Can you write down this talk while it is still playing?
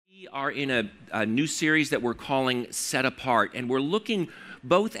are in a new series that we're calling Set Apart, and we're looking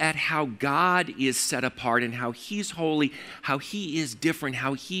both at how God is set apart and how he's holy, how he is different,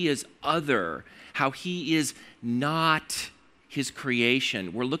 how he is other, how he is not his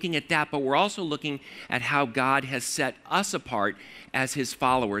creation. We're looking at that, but we're also looking at how God has set us apart as his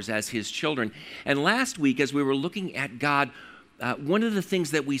followers, as his children. And last week, as we were looking at God, one of the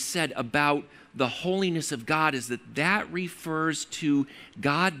things that we said about the holiness of God is that refers to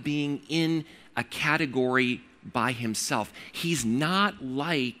God being in a category by himself. He's not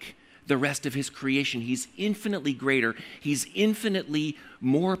like the rest of his creation. He's infinitely greater. He's infinitely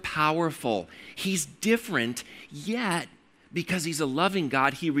more powerful. He's different, yet because he's a loving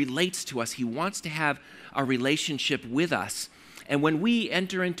God, he relates to us. He wants to have a relationship with us. And when we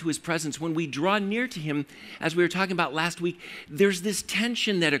enter into his presence, when we draw near to him, as we were talking about last week, there's this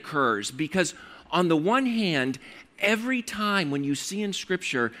tension that occurs because on the one hand, every time when you see in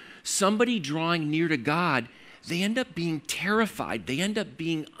Scripture somebody drawing near to God, they end up being terrified. They end up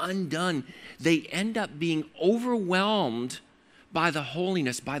being undone. They end up being overwhelmed by the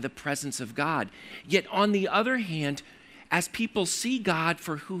holiness, by the presence of God. Yet on the other hand, as people see God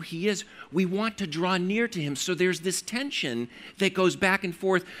for who he is, we want to draw near to him. So there's this tension that goes back and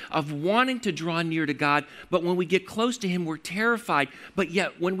forth of wanting to draw near to God, but when we get close to him, we're terrified. But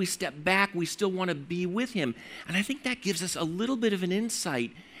yet when we step back, we still want to be with him. And I think that gives us a little bit of an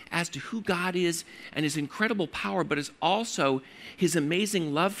insight as to who God is and his incredible power, but is also his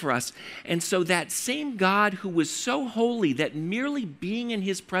amazing love for us. And so that same God who was so holy that merely being in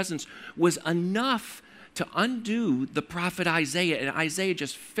his presence was enough to undo the prophet Isaiah. And Isaiah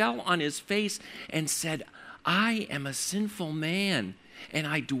just fell on his face and said, I am a sinful man, and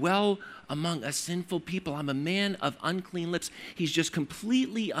I dwell among a sinful people. I'm a man of unclean lips. He's just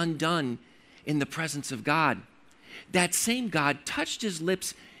completely undone in the presence of God. That same God touched his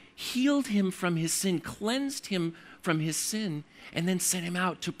lips, healed him from his sin, cleansed him from his sin, and then sent him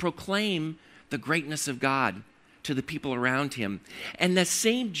out to proclaim the greatness of God to the people around him. And the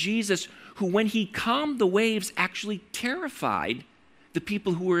same Jesus who, when he calmed the waves, actually terrified the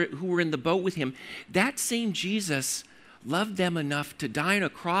people who were in the boat with him, that same Jesus loved them enough to die on a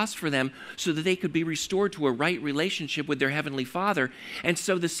cross for them so that they could be restored to a right relationship with their heavenly Father. And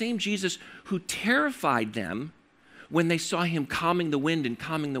so the same Jesus who terrified them when they saw him calming the wind and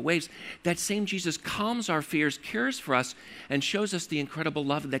calming the waves, that same Jesus calms our fears, cares for us, and shows us the incredible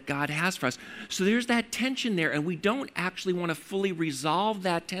love that God has for us. So there's that tension there, and we don't actually want to fully resolve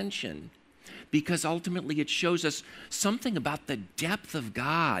that tension because ultimately it shows us something about the depth of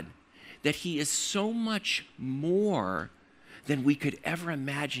God, that he is so much more than we could ever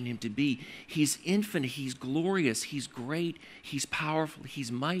imagine him to be. He's infinite, he's glorious, he's great, he's powerful,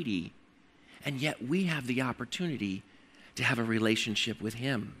 he's mighty. And yet we have the opportunity to have a relationship with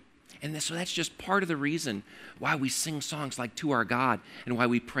him. And so that's just part of the reason why we sing songs like To Our God and why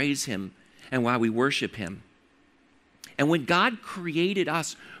we praise him and why we worship him. And when God created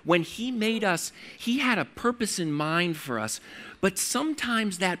us, when he made us, he had a purpose in mind for us. But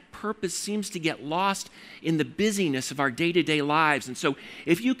sometimes that purpose seems to get lost in the busyness of our day-to-day lives. And so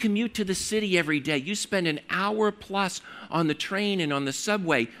if you commute to the city every day, you spend an hour plus on the train and on the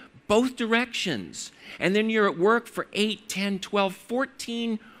subway, both directions. And then you're at work for 8, 10, 12,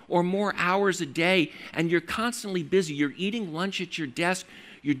 14 or more hours a day, and you're constantly busy. You're eating lunch at your desk.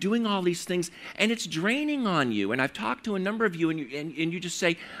 You're doing all these things, and it's draining on you. And I've talked to a number of you, and you just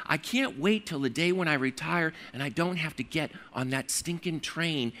say, I can't wait till the day when I retire and I don't have to get on that stinking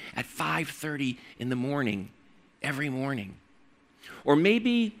train at 5:30 in the morning, every morning. Or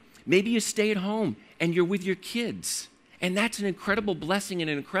maybe you stay at home and you're with your kids. And that's an incredible blessing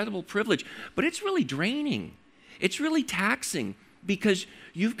and an incredible privilege. But it's really draining. It's really taxing because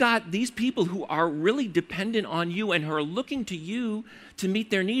you've got these people who are really dependent on you and who are looking to you to meet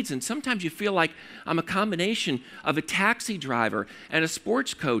their needs. And sometimes you feel like I'm a combination of a taxi driver and a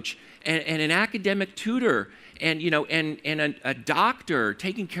sports coach and an academic tutor and a doctor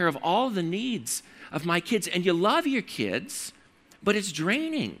taking care of all the needs of my kids. And you love your kids, but it's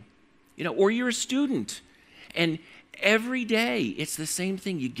draining. Or you're a student and every day, it's the same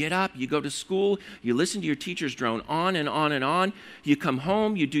thing. You get up, you go to school, you listen to your teachers drone on and on and on. You come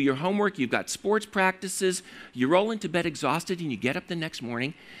home, you do your homework, you've got sports practices, you roll into bed exhausted, and you get up the next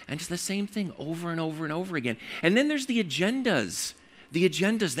morning, and it's the same thing over and over and over again. And then there's the agendas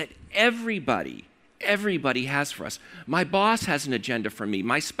that everybody has for us. My boss has an agenda for me.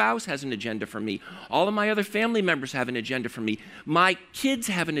 My spouse has an agenda for me. All of my other family members have an agenda for me. My kids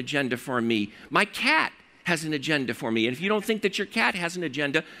have an agenda for me. My cat has an agenda for me. And if you don't think that your cat has an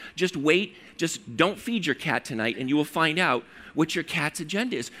agenda, just wait. Just don't feed your cat tonight, and you will find out what your cat's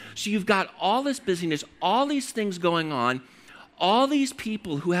agenda is. So you've got all this busyness, all these things going on, all these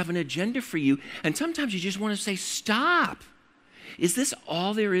people who have an agenda for you, and sometimes you just want to say, stop. Is this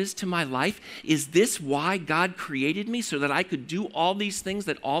all there is to my life? Is this why God created me, so that I could do all these things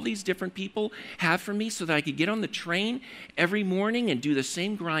that all these different people have for me, so that I could get on the train every morning and do the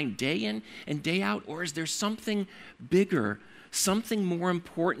same grind day in and day out? Or is there something bigger, something more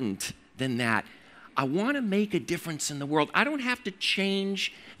important than that? I want to make a difference in the world. I don't have to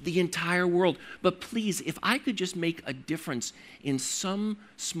change the entire world, but please, if I could just make a difference in some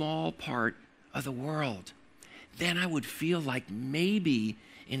small part of the world, then I would feel like maybe,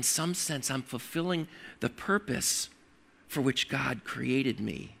 in some sense, I'm fulfilling the purpose for which God created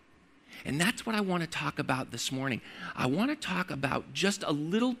me. And that's what I want to talk about this morning. I want to talk about just a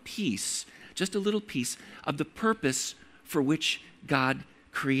little piece of the purpose for which God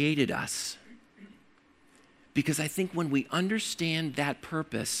created us. Because I think when we understand that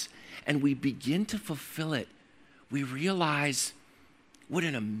purpose and we begin to fulfill it, we realize what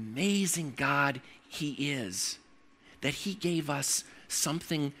an amazing God He is. That He gave us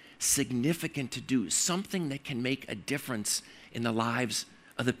something significant to do, something that can make a difference in the lives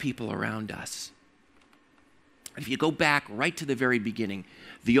of the people around us. If you go back right to the very beginning,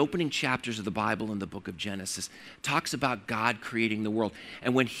 the opening chapters of the Bible in the book of Genesis talks about God creating the world.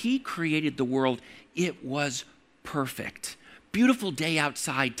 And when He created the world, it was perfect. Beautiful day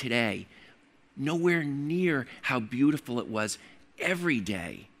outside today. Nowhere near how beautiful it was every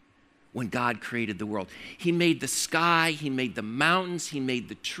day when God created the world. He made the sky, He made the mountains, He made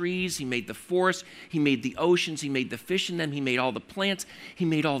the trees, He made the forests, He made the oceans, He made the fish in them, He made all the plants, He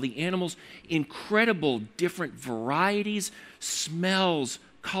made all the animals. Incredible different varieties, smells,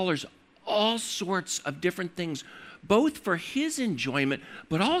 colors, all sorts of different things, both for His enjoyment,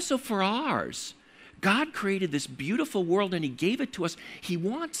 but also for ours. God created this beautiful world and He gave it to us. He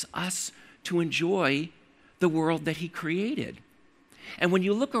wants us to enjoy the world that He created. And when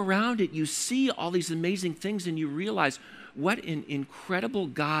you look around it, you see all these amazing things and you realize what an incredible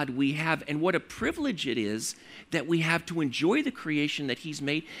God we have and what a privilege it is that we have to enjoy the creation that He's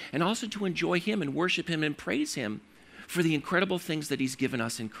made and also to enjoy Him and worship Him and praise Him for the incredible things that He's given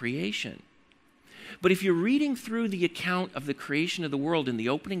us in creation. But if you're reading through the account of the creation of the world in the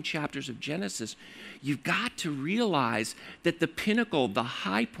opening chapters of Genesis, you've got to realize that the pinnacle, the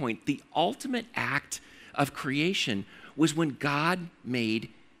high point, the ultimate act of creation was when God made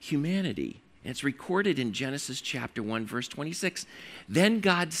humanity. And it's recorded in Genesis chapter 1, verse 26. Then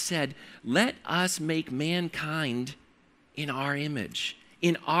God said, "Let us make mankind in our image,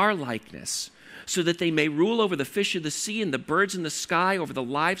 in our likeness, so that they may rule over the fish of the sea and the birds in the sky, over the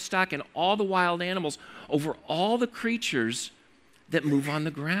livestock and all the wild animals, over all the creatures that move on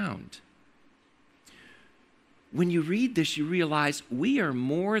the ground." When you read this, you realize we are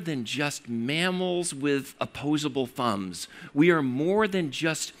more than just mammals with opposable thumbs. We are more than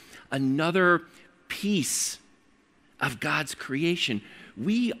just another piece of God's creation.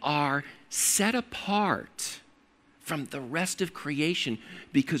 We are set apart from the rest of creation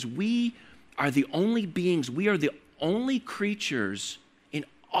because we are the only beings, we are the only creatures in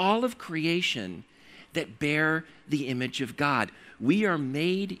all of creation that bear the image of God. We are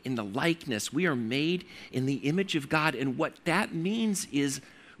made in the likeness. We are made in the image of God. And what that means is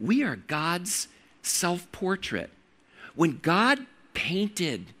we are God's self-portrait. When God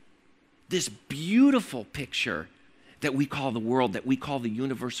painted this beautiful picture that we call the world, that we call the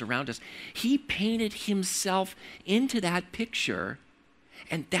universe around us, He painted Himself into that picture,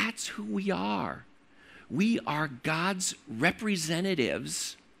 and that's who we are. We are God's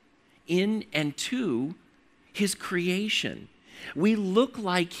representatives in and to His creation. We look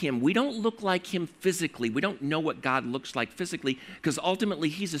like Him. We don't look like Him physically. We don't know what God looks like physically because ultimately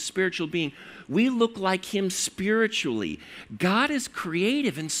He's a spiritual being. We look like Him spiritually. God is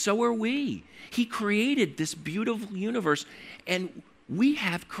creative and so are we. He created this beautiful universe and we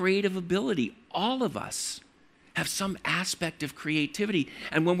have creative ability. All of us have some aspect of creativity.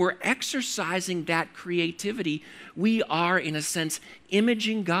 And when we're exercising that creativity, we are, in a sense,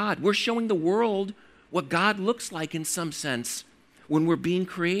 imaging God. We're showing the world what God looks like in some sense when we're being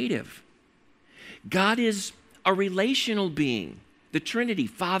creative. God is a relational being. The Trinity,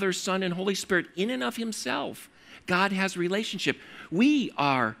 Father, Son, and Holy Spirit, in and of Himself. God has relationship. We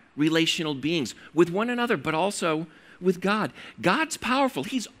are relational beings with one another, but also with God. God's powerful.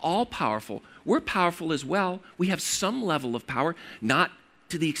 He's all powerful. We're powerful as well. We have some level of power, not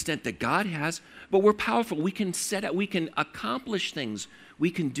to the extent that God has, but we're powerful. We can accomplish things.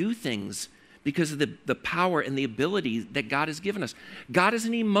 We can do things because of the power and the ability that God has given us. God is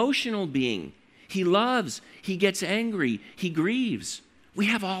an emotional being. He loves, he gets angry, he grieves. We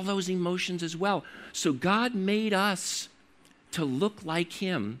have all those emotions as well. So God made us to look like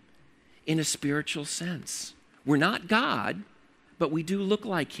him in a spiritual sense. We're not God, but we do look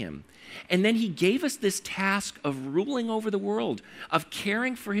like him. And then he gave us this task of ruling over the world, of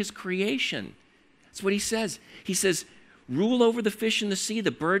caring for his creation. That's what he says. He says, rule over the fish in the sea,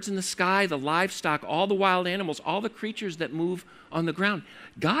 the birds in the sky, the livestock, all the wild animals, all the creatures that move on the ground.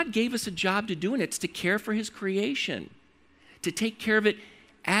 God gave us a job to do, and it's to care for his creation, to take care of it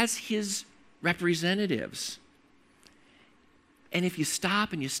as his representatives. And if you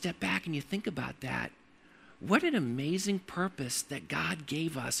stop and you step back and you think about that, what an amazing purpose that God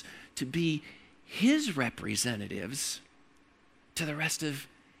gave us to be his representatives to the rest of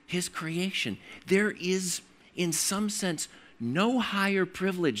his creation. There is, in some sense, no higher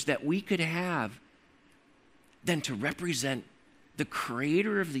privilege that we could have than to represent the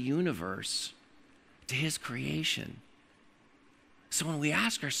creator of the universe to his creation. So when we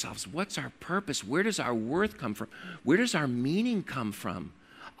ask ourselves, what's our purpose? Where does our worth come from? Where does our meaning come from?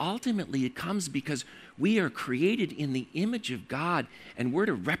 Ultimately, it comes because we are created in the image of God, and we're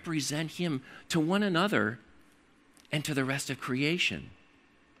to represent him to one another and to the rest of creation.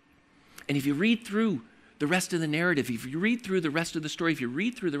 And if you read through the rest of the narrative, if you read through the rest of the story, if you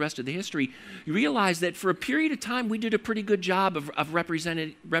read through the rest of the history, you realize that for a period of time, we did a pretty good job of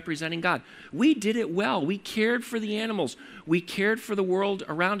representing God. We did it well. We cared for the animals. We cared for the world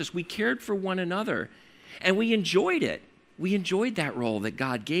around us. We cared for one another. And we enjoyed it. We enjoyed that role that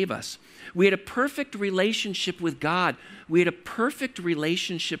God gave us. We had a perfect relationship with God. We had a perfect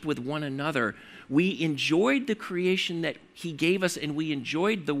relationship with one another. We enjoyed the creation that he gave us, and we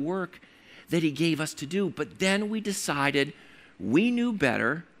enjoyed the work that he gave us to do. But then we decided we knew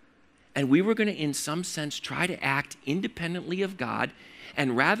better, and we were going to, in some sense, try to act independently of God.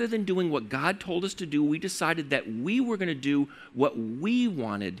 And rather than doing what God told us to do, we decided that we were going to do what we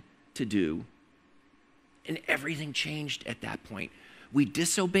wanted to do. And everything changed at that point. We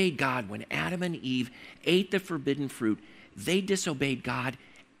disobeyed God when Adam and Eve ate the forbidden fruit. They disobeyed God,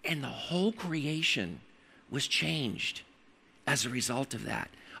 and the whole creation was changed as a result of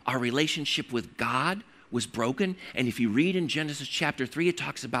that. Our relationship with God was broken. And if you read in Genesis chapter 3, it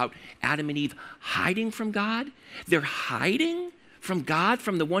talks about Adam and Eve hiding from God. They're hiding from God,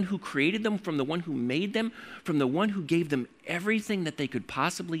 from the one who created them, from the one who made them, from the one who gave them everything that they could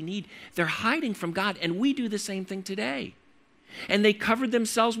possibly need. They're hiding from God, and we do the same thing today. And they covered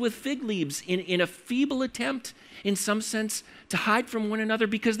themselves with fig leaves in a feeble attempt, in some sense, to hide from one another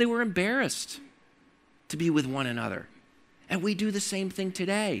because they were embarrassed to be with one another. And we do the same thing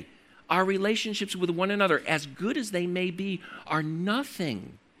today. Our relationships with one another, as good as they may be, are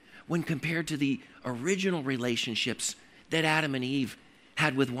nothing when compared to the original relationships that Adam and Eve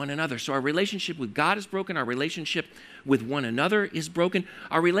had with one another. So our relationship with God is broken. Our relationship with one another is broken.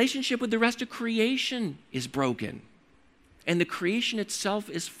 Our relationship with the rest of creation is broken. And the creation itself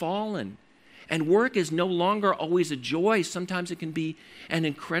is fallen. And work is no longer always a joy. Sometimes it can be an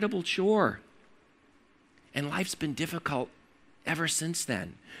incredible chore. And life's been difficult ever since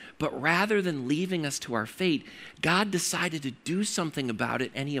then. But rather than leaving us to our fate, God decided to do something about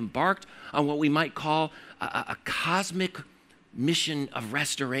it, and he embarked on what we might call a cosmic mission of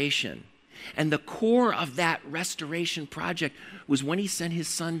restoration. And the core of that restoration project was when he sent his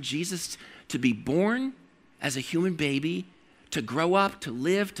son Jesus to be born as a human baby, to grow up, to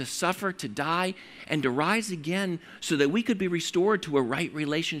live, to suffer, to die, and to rise again so that we could be restored to a right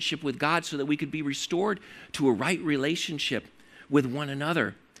relationship with God, so that we could be restored to a right relationship with one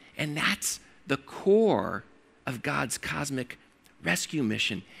another. And that's the core of God's cosmic rescue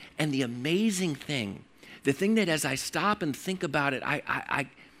mission. And the amazing thing, the thing that as I stop and think about it, I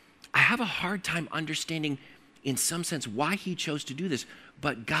have a hard time understanding in some sense why he chose to do this.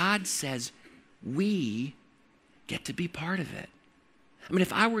 But God says we get to be part of it. I mean,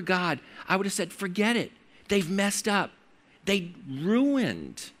 if I were God, I would have said, forget it. They've messed up. They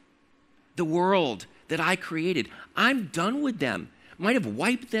ruined the world that I created. I'm done with them. Might have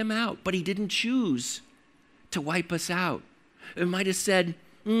wiped them out, but he didn't choose to wipe us out. It might have said,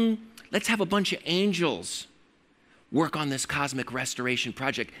 let's have a bunch of angels work on this cosmic restoration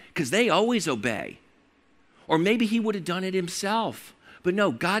project because they always obey. Or maybe he would have done it himself. But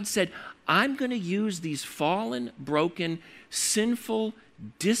no, God said, I'm going to use these fallen, broken, sinful,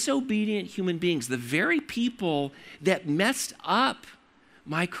 disobedient human beings, the very people that messed up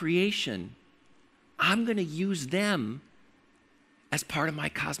my creation. I'm going to use them as part of my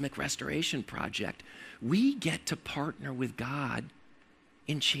cosmic restoration project. We get to partner with God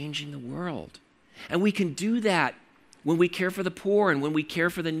in changing the world. And we can do that when we care for the poor and when we care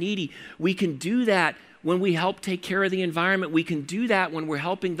for the needy. We can do that when we help take care of the environment. We can do that when we're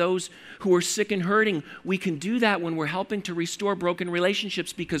helping those who are sick and hurting. We can do that when we're helping to restore broken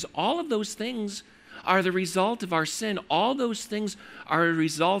relationships, because all of those things are the result of our sin. All those things are a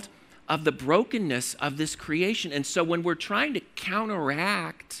result of the brokenness of this creation. And so when we're trying to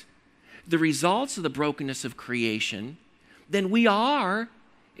counteract the results of the brokenness of creation, then we are,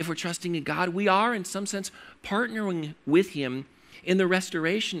 if we're trusting in God, we are in some sense partnering with him in the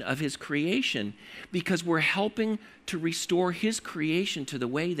restoration of his creation, because we're helping to restore his creation to the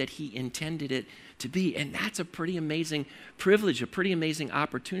way that he intended it to be. And that's a pretty amazing privilege, a pretty amazing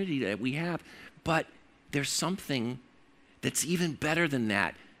opportunity that we have. But there's something that's even better than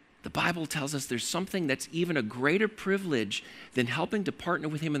that. The Bible tells us there's something that's even a greater privilege than helping to partner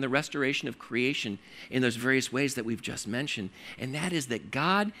with him in the restoration of creation in those various ways that we've just mentioned. And that is that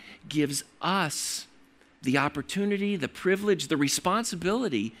God gives us the opportunity, the privilege, the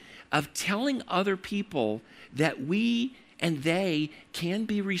responsibility of telling other people that we and they can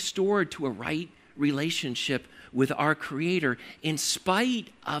be restored to a right relationship with our Creator, in spite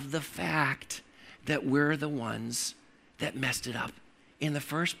of the fact that we're the ones that messed it up in the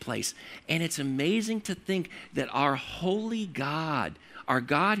first place. And it's amazing to think that our holy God, our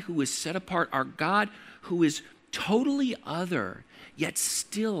God who is set apart, our God who is totally other, yet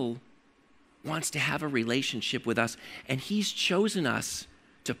still wants to have a relationship with us. And he's chosen us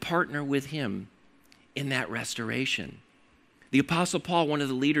to partner with him in that restoration. The Apostle Paul, one of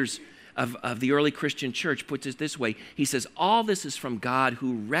the leaders of the early Christian church, puts it this way. He says, all this is from God,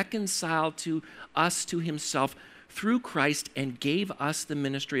 who reconciled to us to himself through Christ and gave us the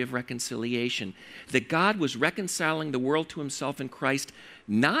ministry of reconciliation. That God was reconciling the world to himself in Christ,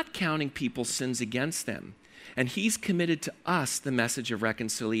 not counting people's sins against them. And he's committed to us the message of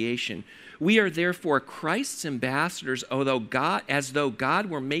reconciliation. We are therefore Christ's ambassadors, as though God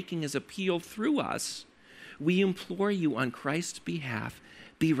were making his appeal through us. We implore you on Christ's behalf,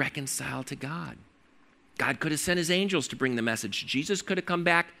 be reconciled to God. God could have sent his angels to bring the message. Jesus could have come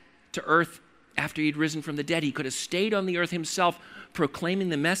back to earth after he'd risen from the dead. He could have stayed on the earth himself proclaiming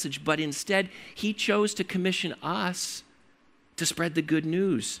the message, but instead he chose to commission us to spread the good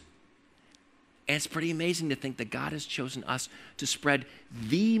news. And it's pretty amazing to think that God has chosen us to spread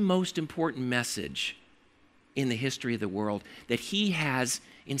the most important message in the history of the world, that he has,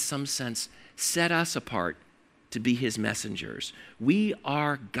 in some sense, set us apart to be his messengers. We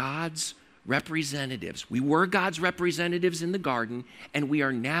are God's representatives. We were God's representatives in the garden, and we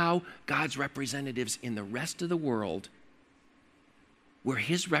are now God's representatives in the rest of the world. We're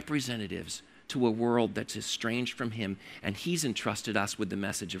his representatives to a world that's estranged from him, and he's entrusted us with the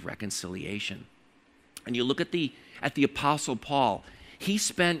message of reconciliation. And you look at the Apostle Paul. He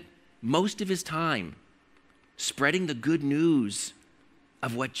spent most of his time spreading the good news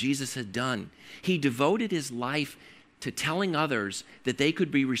of what Jesus had done. He devoted his life to telling others that they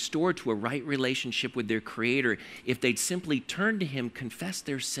could be restored to a right relationship with their Creator if they'd simply turn to him, confess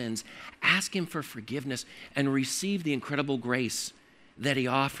their sins, ask him for forgiveness, and receive the incredible grace that he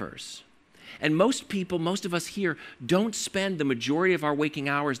offers. And most people, most of us here, don't spend the majority of our waking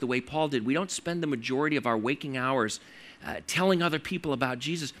hours the way Paul did. We don't spend the majority of our waking hours telling other people about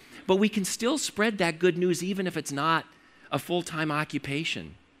Jesus. But we can still spread that good news even if it's not a full-time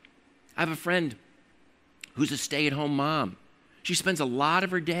occupation. I have a friend who's a stay-at-home mom. She spends a lot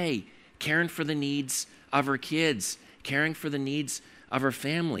of her day caring for the needs of her kids, caring for the needs of her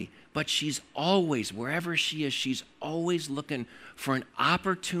family. But she's always, wherever she is, she's always looking for an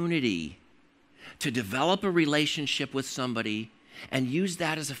opportunity to develop a relationship with somebody and use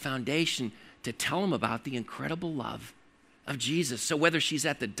that as a foundation to tell them about the incredible love of Jesus. So whether she's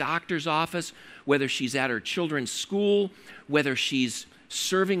at the doctor's office, whether she's at her children's school, whether she's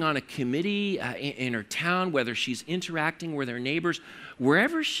serving on a committee in her town, whether she's interacting with her neighbors,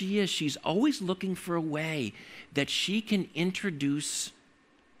 wherever she is, she's always looking for a way that she can introduce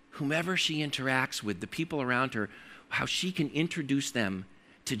whomever she interacts with, the people around her, how she can introduce them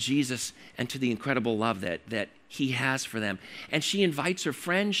to Jesus and to the incredible love that he has for them. And she invites her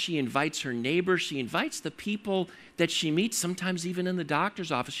friends, she invites her neighbors, she invites the people that she meets, sometimes even in the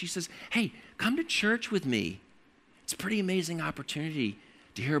doctor's office. She says, hey, come to church with me. It's a pretty amazing opportunity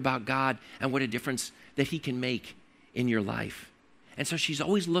to hear about God and what a difference that he can make in your life. And so she's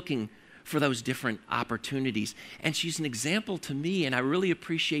always looking for those different opportunities. And she's an example to me, and I really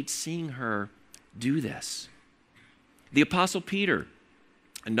appreciate seeing her do this. The Apostle Peter,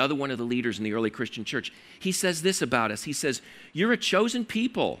 another one of the leaders in the early Christian church, he says this about us. He says, you're a chosen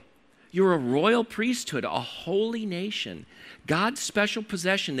people. You're a royal priesthood, a holy nation, God's special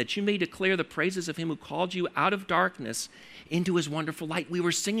possession, that you may declare the praises of him who called you out of darkness into his wonderful light. We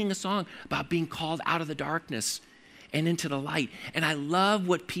were singing a song about being called out of the darkness and into the light. And I love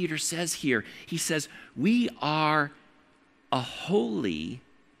what Peter says here. He says, we are a holy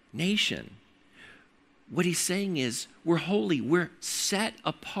nation. What he's saying is, we're holy. We're set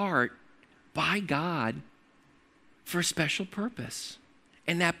apart by God for a special purpose.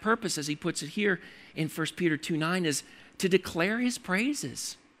 And that purpose, as he puts it here in 1 Peter 2:9, is to declare his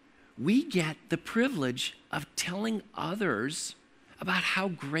praises. We get the privilege of telling others about how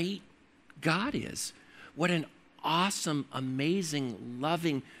great God is. What an awesome, amazing,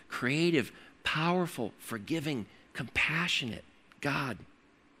 loving, creative, powerful, forgiving, compassionate God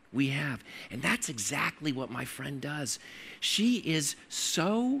we have. And that's exactly what my friend does. She is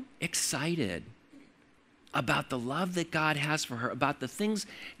so excited about the love that God has for her, about the things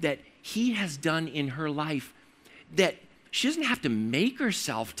that he has done in her life, that she doesn't have to make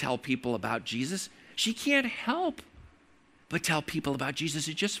herself tell people about Jesus. She can't help but tell people about Jesus.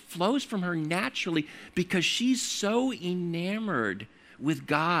 It just flows from her naturally because she's so enamored with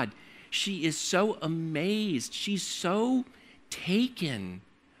God. She is so amazed. She's so taken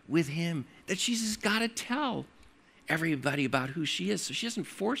with him that she's just got to tell everybody about who she is. So she doesn't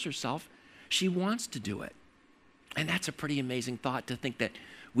force herself. She wants to do it. And that's a pretty amazing thought, to think that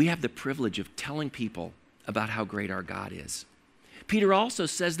we have the privilege of telling people about how great our God is. Peter also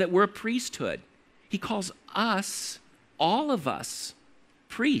says that we're a priesthood. He calls us, all of us,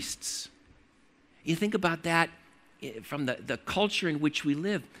 priests. You think about that from the culture in which we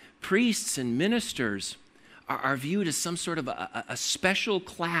live. Priests and ministers are viewed as some sort of a special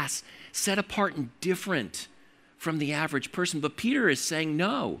class, set apart and different from the average person. But Peter is saying,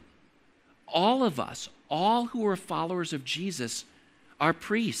 no, all of us, all who are followers of Jesus, are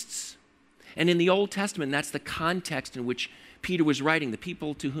priests. And in the Old Testament, that's the context in which Peter was writing. The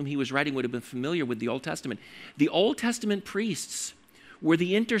people to whom he was writing would have been familiar with the Old Testament. The Old Testament priests were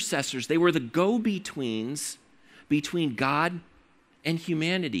the intercessors. They were the go-betweens between God and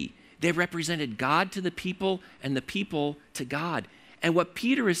humanity. They represented God to the people and the people to God. And what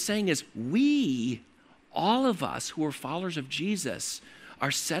Peter is saying is, we, all of us who are followers of Jesus,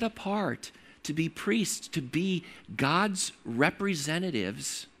 are set apart to be priests, to be God's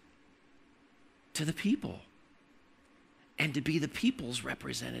representatives to the people, and to be the people's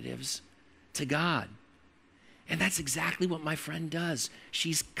representatives to God. And that's exactly what my friend does.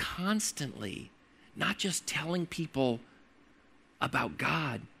 She's constantly not just telling people about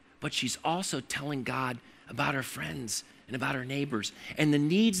God, but she's also telling God about her friends and about her neighbors and the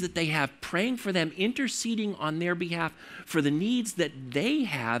needs that they have, praying for them, interceding on their behalf for the needs that they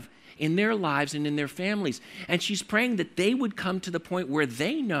have in their lives and in their families. And she's praying that they would come to the point where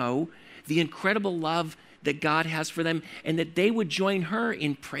they know the incredible love that God has for them, and that they would join her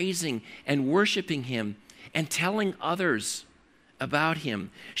in praising and worshiping him and telling others about him.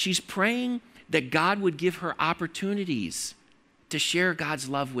 She's praying that God would give her opportunities to share God's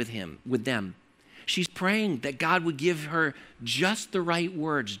love with them. She's praying that God would give her just the right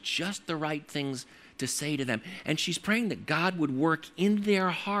words, just the right things to say to them. And she's praying that God would work in their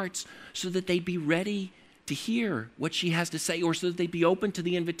hearts so that they'd be ready to hear what she has to say, or so that they'd be open to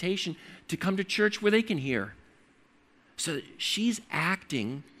the invitation to come to church where they can hear. So she's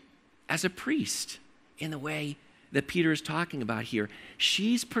acting as a priest in the way that Peter is talking about here.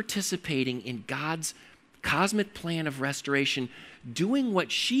 She's participating in God's cosmic plan of restoration, doing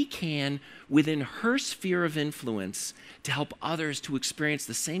what she can within her sphere of influence to help others to experience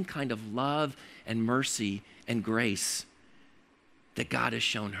the same kind of love and mercy and grace that God has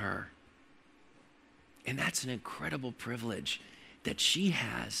shown her. And that's an incredible privilege that she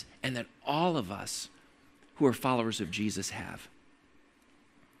has, and that all of us who are followers of Jesus have.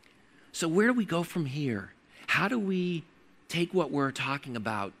 So where do we go from here? How do we take what we're talking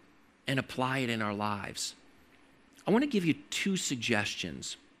about and apply it in our lives? I want to give you two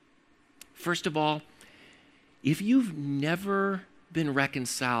suggestions. First of all, if you've never been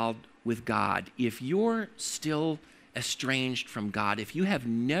reconciled with God, if you're still estranged from God, if you have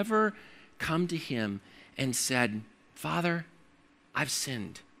never come to him and said, Father, I've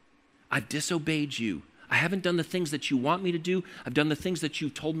sinned. I've disobeyed you. I haven't done the things that you want me to do. I've done the things that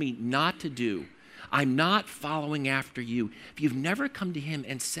you've told me not to do. I'm not following after you. If you've never come to him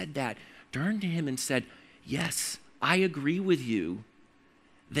and said that, turn to him and said, yes, I agree with you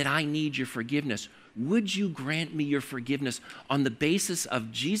that I need your forgiveness. Would you grant me your forgiveness on the basis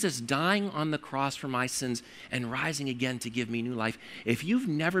of Jesus dying on the cross for my sins and rising again to give me new life? If you've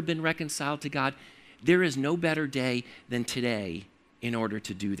never been reconciled to God, there is no better day than today in order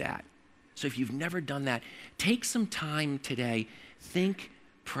to do that. So if you've never done that, take some time today. Think,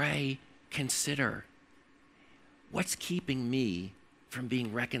 pray, consider. What's keeping me from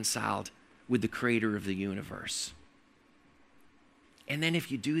being reconciled with the creator of the universe? And then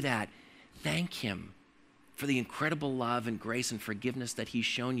if you do that, thank him for the incredible love and grace and forgiveness that he's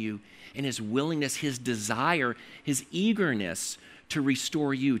shown you, and his willingness, his desire, his eagerness to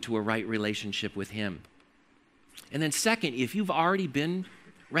restore you to a right relationship with him. And then second, if you've already been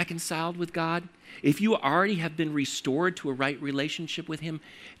reconciled with God, if you already have been restored to a right relationship with him,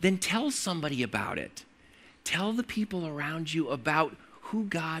 then tell somebody about it. Tell the people around you about who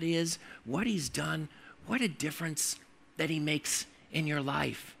God is, what he's done, what a difference that he makes in your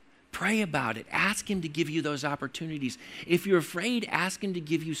life. Pray about it. Ask him to give you those opportunities. If you're afraid, ask him to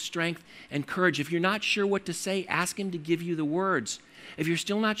give you strength and courage. If you're not sure what to say, ask him to give you the words. If you're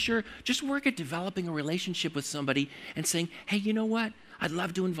still not sure, just work at developing a relationship with somebody and saying, hey, you know what? I'd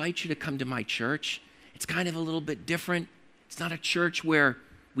love to invite you to come to my church. It's kind of a little bit different. It's not a church where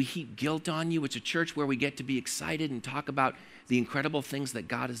we heap guilt on you. It's a church where we get to be excited and talk about the incredible things that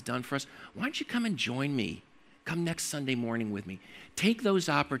God has done for us. Why don't you come and join me? Come next Sunday morning with me. Take those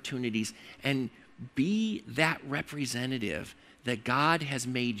opportunities and be that representative that God has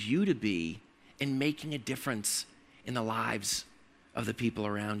made you to be in making a difference in the lives of the people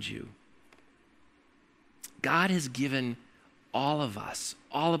around you. God has given all of us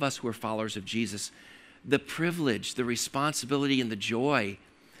who are followers of Jesus, the privilege, the responsibility, and the joy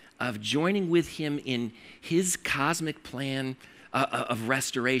of joining with him in his cosmic plan of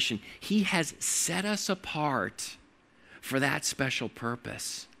restoration. He has set us apart for that special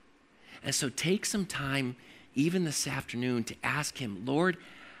purpose. And so take some time, even this afternoon, to ask him, Lord,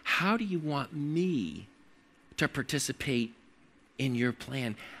 how do you want me to participate in your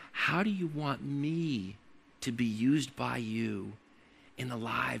plan? How do you want me to be used by you in the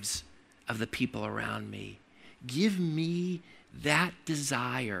lives of the people around me? Give me that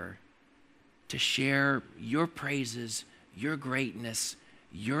desire to share your praises, your greatness,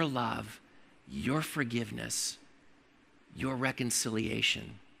 your love, your forgiveness, your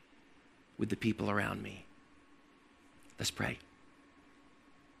reconciliation with the people around me. Let's pray.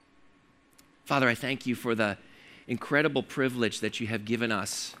 Father, I thank you for the incredible privilege that you have given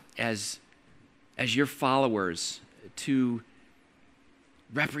us as your followers to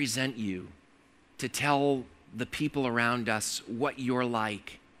represent you, to tell the people around us what you're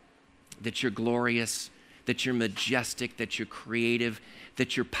like, that you're glorious, that you're majestic, that you're creative,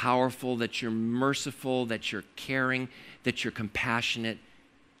 that you're powerful, that you're merciful, that you're caring, that you're compassionate,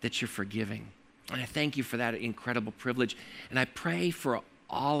 that you're forgiving. And I thank you for that incredible privilege. And I pray for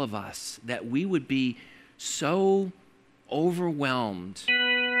all of us that we would be so overwhelmed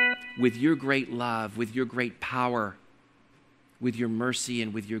with your great love, with your great power, with your mercy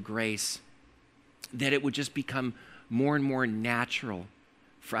and with your grace, that it would just become more and more natural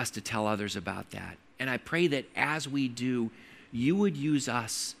for us to tell others about that. And I pray that as we do, you would use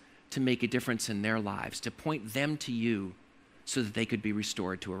us to make a difference in their lives, to point them to you so that they could be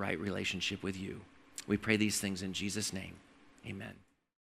restored to a right relationship with you. We pray these things in Jesus' name. Amen.